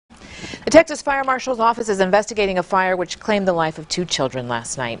The Texas Fire Marshal's office is investigating a fire which claimed the life of 2 children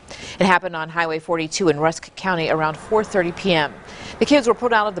last night. It happened on Highway 42 in Rusk County around 4:30 p.m. The kids were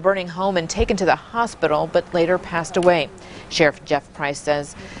pulled out of the burning home and taken to the hospital, but later passed away. Sheriff Jeff Price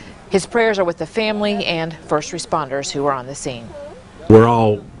says his prayers are with the family and first responders who were on the scene. We're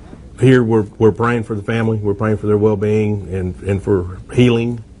all here. We're praying for the family. We're praying for their well-being and for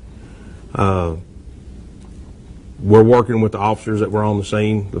healing. We're working with the officers that were on the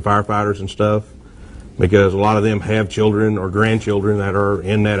scene, the firefighters and stuff, because a lot of them have children or grandchildren that are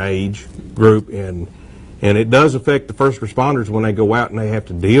in that age group, and it does affect the first responders when they go out and they have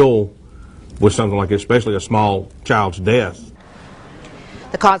to deal with something like this, especially a small child's death.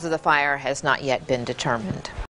 The cause of the fire has not yet been determined.